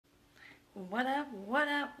What up, what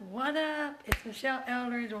up, what up? It's Michelle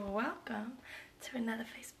Eldridge. Welcome to another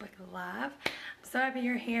Facebook Live. I'm so happy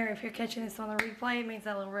you're here. If you're catching this on the replay, it means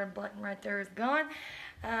that little red button right there is gone.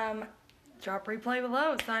 Drop replay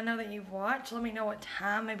below so I know that you've watched. Let me know what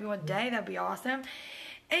time, maybe what day. That'd be awesome.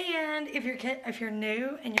 And if you're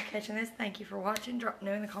new and you're catching this, thank you for watching. Drop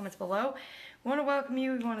new in the comments below. We want to welcome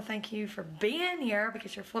you. We want to thank you for being here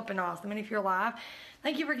because you're flipping awesome. And if you're live,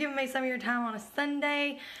 thank you for giving me some of your time on a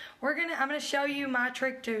Sunday. I'm gonna show you my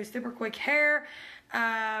trick to super quick hair.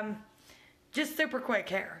 Just super quick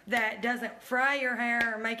hair that doesn't fry your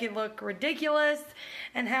hair or make it look ridiculous,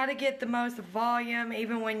 and how to get the most volume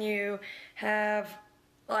even when you have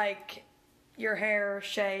like your hair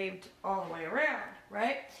shaved all the way around,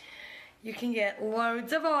 right? You can get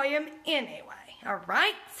loads of volume anyway, all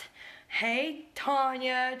right? Hey,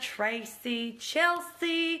 Tanya, Tracy,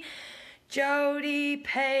 Chelsea, Jody,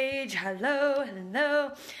 Paige, hello,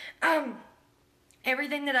 hello.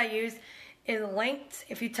 Everything that I use is linked.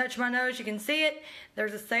 If you touch my nose, you can see it.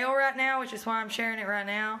 There's a sale right now, which is why I'm sharing it right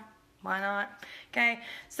now. Why not? Okay,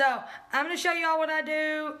 so I'm going to show you all what I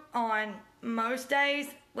do on most days.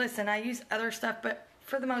 Listen, I use other stuff, but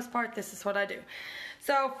for the most part, this is what I do.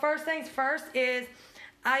 So first things first is,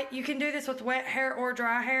 you can do this with wet hair or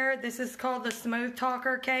dry hair. This is called the Smooth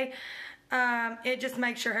Talker, okay? It just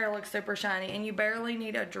makes your hair look super shiny, and you barely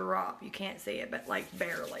need a drop. You can't see it, but like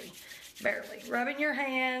barely. Rub in your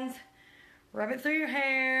hands, rub it through your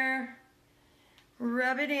hair,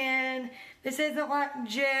 rub it in. This isn't like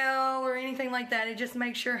gel or anything like that. It just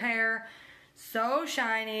makes your hair so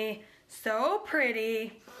shiny, so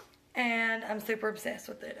pretty, and I'm super obsessed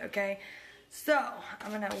with it, okay? So, I'm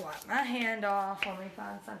going to wipe my hand off. Let me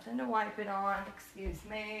find something to wipe it on. Excuse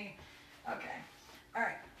me. Okay.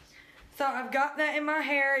 Alright. So, I've got that in my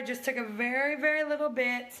hair. It just took a very, very little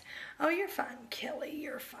bit. Oh, you're fine, Kelly.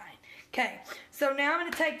 You're fine. Okay. So, now I'm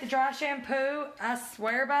going to take the dry shampoo. I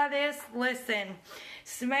swear by this. Listen.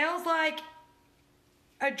 Smells like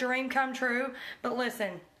a dream come true. But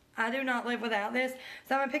listen, I do not live without this.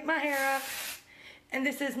 So, I'm going to pick my hair up. And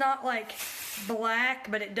this is not like black,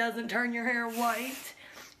 but it doesn't turn your hair white.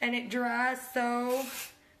 And it dries so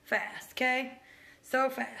fast, okay? So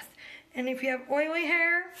fast. And if you have oily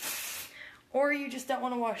hair, or you just don't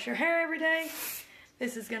want to wash your hair every day,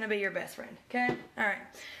 this is going to be your best friend, okay? Alright.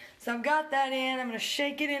 So I've got that in. I'm going to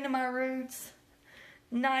shake it into my roots.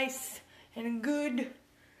 Nice and good.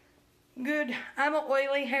 Good. I'm an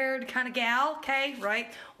oily haired kind of gal, okay?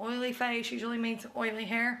 Right? Oily face usually means oily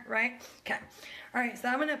hair, right? Okay. Alright, so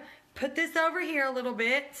I'm going to put this over here a little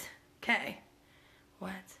bit. Okay.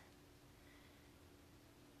 What?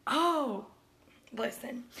 Oh,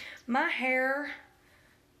 listen. My hair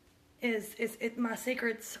my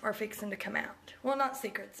secrets are fixing to come out. Well, not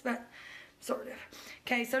secrets, but sort of.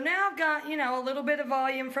 Okay, so now I've got, a little bit of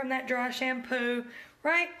volume from that dry shampoo,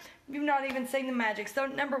 right? You've not even seen the magic. So,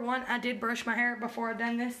 number one, I did brush my hair before I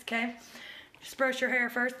done this, okay? Just brush your hair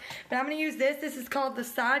first. But I'm going to use this. This is called the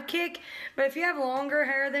Sidekick. But if you have longer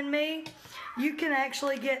hair than me, you can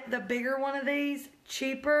actually get the bigger one of these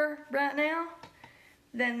cheaper right now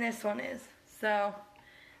than this one is. So,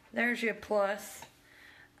 there's your plus.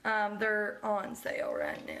 They're on sale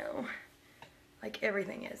right now. Like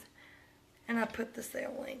everything is. And I put the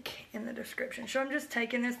sale link in the description. So I'm just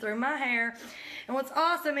taking this through my hair. And what's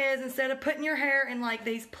awesome is, instead of putting your hair in like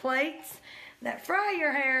these plates that fry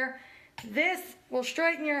your hair, this will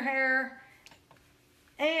straighten your hair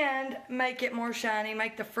and make it more shiny,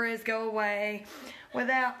 make the frizz go away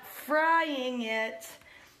without frying it.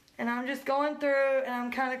 And I'm just going through and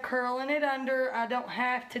I'm kind of curling it under. I don't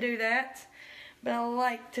have to do that, but I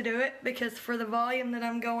like to do it because for the volume that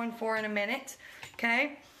I'm going for in a minute.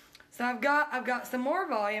 Okay, so I've got some more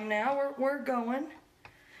volume now. We're going,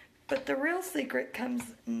 but the real secret comes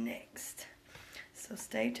next. So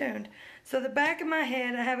stay tuned. So the back of my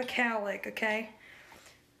head, I have a cowlick, okay?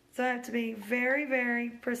 So I have to be very,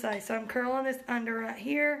 very precise. So I'm curling this under right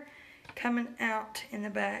here, coming out in the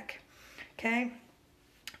back, okay?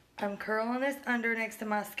 I'm curling this under next to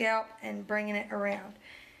my scalp and bringing it around.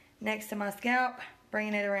 Next to my scalp,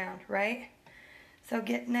 bringing it around, right? So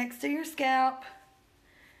get next to your scalp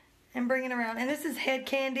and bring it around. And this is Head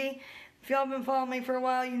Kandy. If y'all been following me for a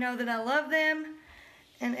while, you know that I love them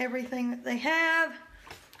and everything that they have.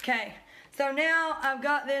 Okay, so now I've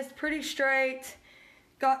got this pretty straight.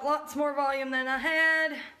 Got lots more volume than I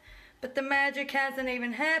had, but the magic hasn't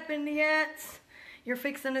even happened yet. You're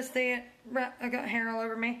fixing to see it. Right, I got hair all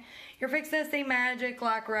over me. You're fixing to see magic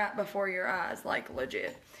like right before your eyes, like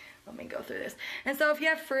legit. Let me go through this. And so if you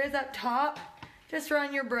have frizz up top, just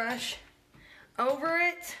run your brush over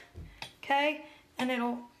it, okay? And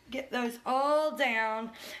it'll get those all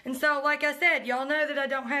down. And so, like I said, y'all know that I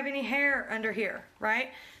don't have any hair under here,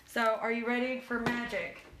 right? So, are you ready for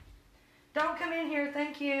magic? Don't come in here,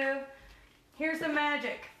 thank you. Here's the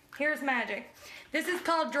magic. Here's magic. This is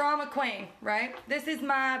called Drama Queen, right? This is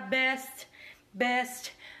my best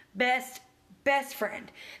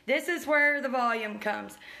friend. This is where the volume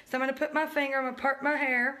comes. So I'm going to put my finger, I'm going to part my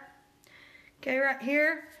hair. Okay, right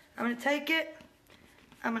here. I'm going to take it.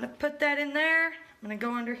 I'm going to put that in there. I'm going to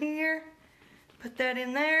go under here. Put that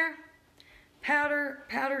in there.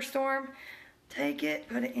 Powder storm. Take it,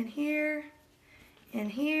 put it in here, in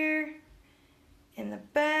the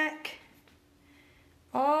back.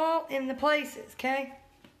 All in the places, okay?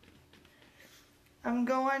 I'm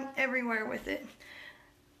going everywhere with it.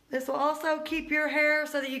 This will also keep your hair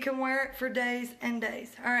so that you can wear it for days and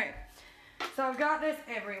days. Alright, so I've got this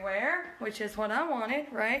everywhere, which is what I wanted,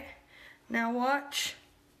 right? Now watch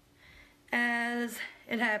as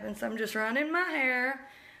it happens. I'm just running my hair,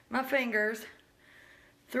 my fingers,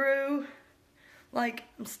 through, like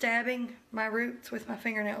I'm stabbing my roots with my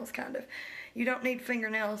fingernails, kind of. You don't need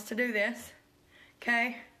fingernails to do this.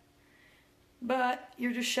 Okay, but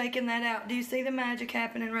you're just shaking that out. Do you see the magic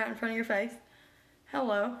happening right in front of your face?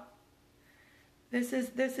 Hello. This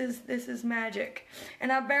is magic.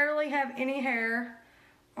 And I barely have any hair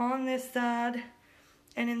on this side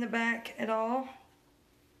and in the back at all.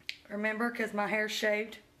 Remember, because my hair's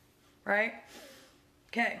shaved, right?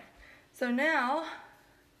 Okay, so now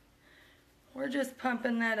we're just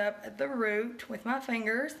pumping that up at the root with my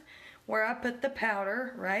fingers where I put the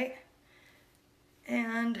powder, right?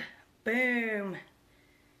 And boom.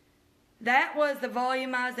 That was the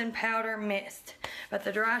volumizing powder mist. But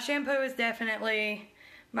the dry shampoo is definitely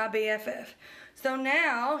my BFF. So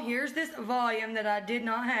now, here's this volume that I did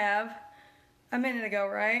not have a minute ago,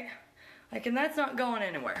 right? Like, and that's not going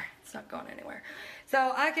anywhere. It's not going anywhere.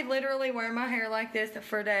 So I could literally wear my hair like this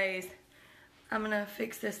for days. I'm going to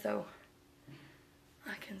fix this so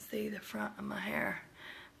I can see the front of my hair.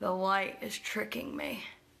 The light is tricking me.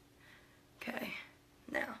 Okay.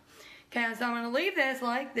 Now, okay, so I'm going to leave this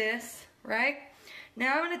like this, right?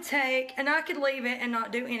 Now I'm going to take, and I could leave it and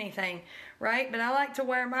not do anything, right? But I like to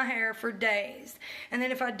wear my hair for days. And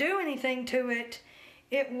then if I do anything to it,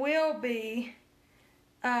 it will be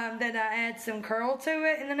that I add some curl to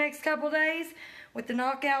it in the next couple days with the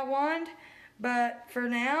knockout wand. But for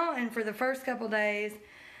now, and for the first couple days,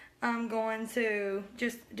 I'm going to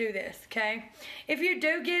just do this, okay? If you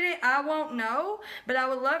do get it, I won't know, but I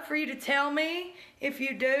would love for you to tell me if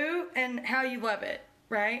you do and how you love it,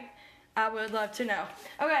 right? I would love to know.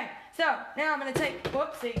 Okay, so now I'm going to take,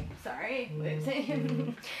 whoopsie, sorry,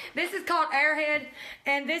 whoopsie. This is called Airhead,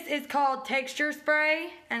 and this is called Texture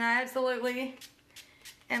Spray, and I absolutely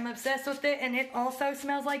am obsessed with it, and it also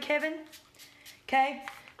smells like heaven, okay?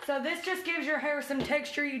 So this just gives your hair some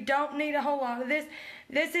texture. You don't need a whole lot of this.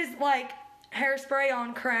 This is like hairspray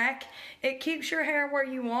on crack. It keeps your hair where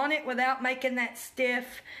you want it without making that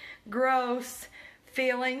stiff, gross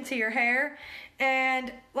feeling to your hair.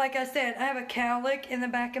 And like I said, I have a cowlick in the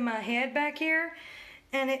back of my head back here.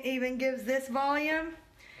 And it even gives this volume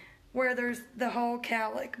where there's the whole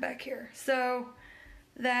cowlick back here. So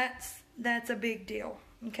that's a big deal.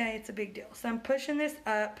 Okay, it's a big deal. So I'm pushing this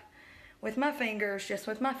up with my fingers, just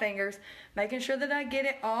with my fingers, making sure that I get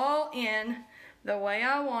it all in the way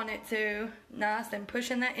I want it to, nice, and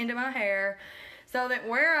pushing that into my hair so that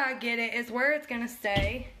where I get it is where it's going to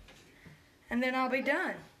stay, and then I'll be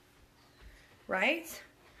done, right?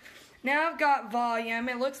 Now I've got volume.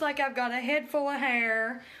 It looks like I've got a head full of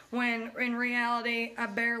hair when in reality I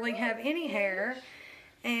barely have any hair,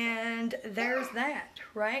 and there's that,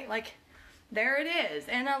 right? Like, there it is,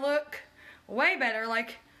 and I look way better.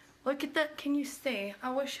 Like, look at that. Can you see?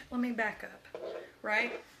 I wish, let me back up,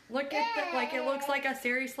 right? Look at that. Like, it looks like I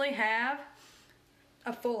seriously have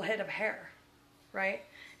a full head of hair, right?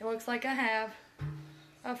 It looks like I have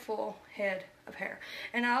a full head of hair.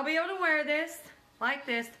 And I'll be able to wear this like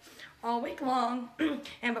this all week long.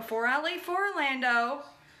 And before I leave for Orlando,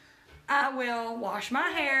 I will wash my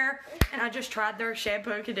hair. And I just tried their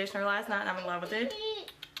shampoo and conditioner last night, and I'm in love with it.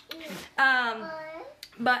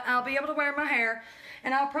 But I'll be able to wear my hair.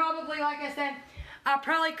 And I'll probably, like I said, I'll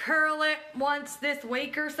probably curl it once this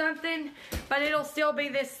week or something, but it'll still be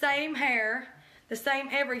this same hair, the same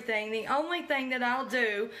everything. The only thing that I'll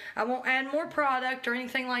do, I won't add more product or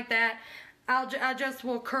anything like that. I just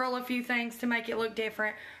will curl a few things to make it look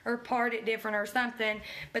different or part it different or something.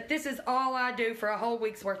 But this is all I do for a whole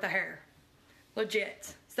week's worth of hair.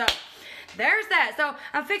 Legit. So, there's that. So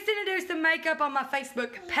I'm fixing to do some makeup on my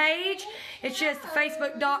Facebook page. It's just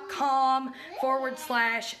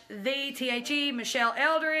facebook.com/the Michelle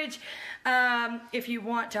Eldridge. If you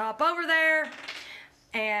want to hop over there,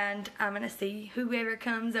 and I'm going to see whoever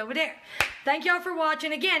comes over there. Thank y'all for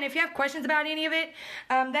watching. Again, if you have questions about any of it,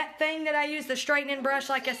 that thing that I use, the straightening brush,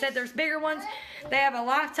 like I said, there's bigger ones. They have a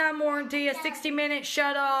lifetime warranty, a 60-minute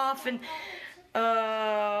shut off, and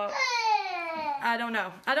I don't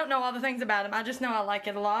know. I don't know all the things about them. I just know I like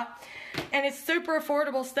it a lot. And it's super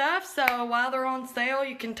affordable stuff, so while they're on sale,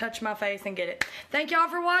 you can touch my face and get it. Thank y'all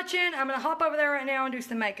for watching. I'm going to hop over there right now and do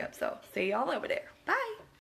some makeup, so see y'all over there. Bye.